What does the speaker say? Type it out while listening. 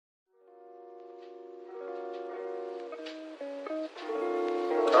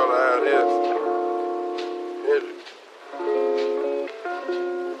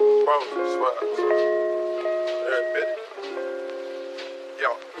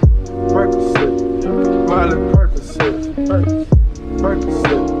Percocet, Miley Percocet,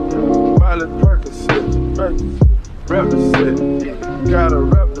 Percocet, Miley Percocet, represent, gotta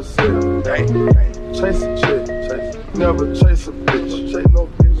represent, chase a chick, never chase a bitch, chase no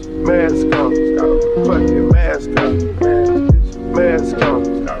bitch, mask on, fucking mask on, mask on,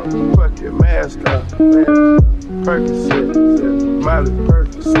 fucking mask on, Percocet, Miley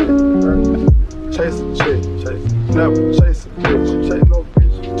Percocet, chase a chick, never chase a bitch, chase no bitch.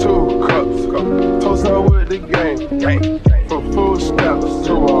 2 cups, toast out with the gang, from food stamps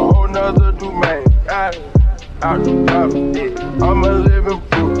to a whole nother domain. Out the bottom, I'm a living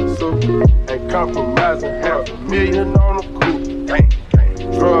proof, so ain't compromising. $500,000 on the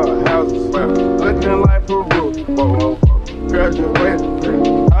coupe, drug houses, looking like Peru. Graduated,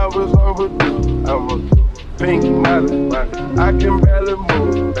 I was overdue. I'm a pink Miley, I can barely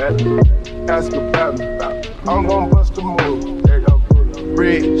move. Ask about me, I'm gon' bust a move.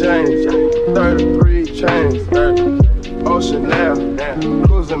 Red James, 33 chains, Ocean Ave,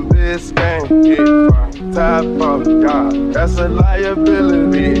 cruising Biscayne, top off, God, that's a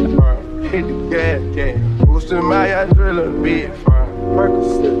liability. Hit the gas, boosting my adrenaline, big fine.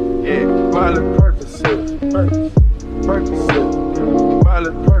 Percocet, Miley Percocet, Percocet,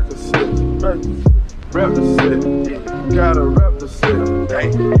 Miley Percocet, represent, gotta represent,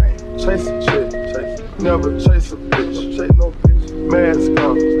 chase a chick, never chase a bitch, chase no bitch. Mask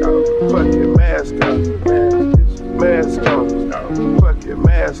on, fucking mask on, mask on, fucking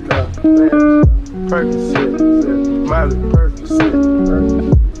mask on, Percocet, Miley Percocet,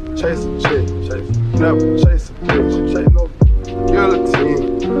 chase a chick, never chase a bitch, chase no guillotine,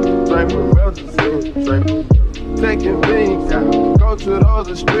 drink from melazine, drink taking beans, go to those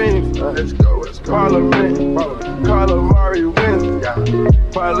extremes, let's go, Parliament, Calamari wins,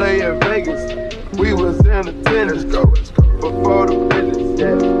 parlay in Vegas, we was in the tennis, before the business,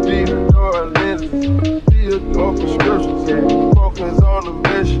 Theodore lenses, Theodore prescriptions, focus on the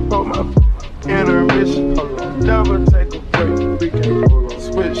mission, for my intermission, never take a break, we can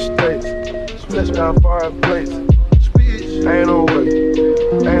switch states, switch down foreign place, speech, ain't no way,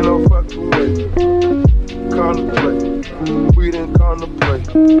 ain't no fucking way, contemplate, we didn't contemplate,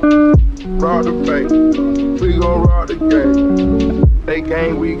 rob the bank, we gon' rob the game, they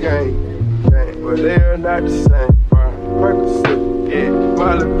gang, we gang, but they're not the same. Percocet,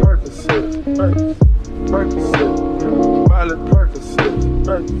 Miley Percocet, Percocet, Miley Percocet,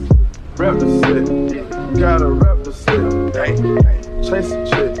 represent, gotta represent, chase a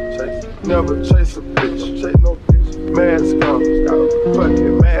chick, never chase a bitch, chase no bitch, mask on,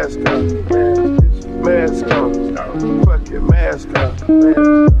 fucking mask on, mask on, fucking mask on,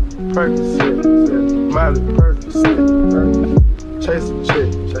 Percocet, Miley Percocet, chase a chick,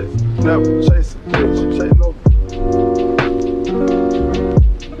 never chase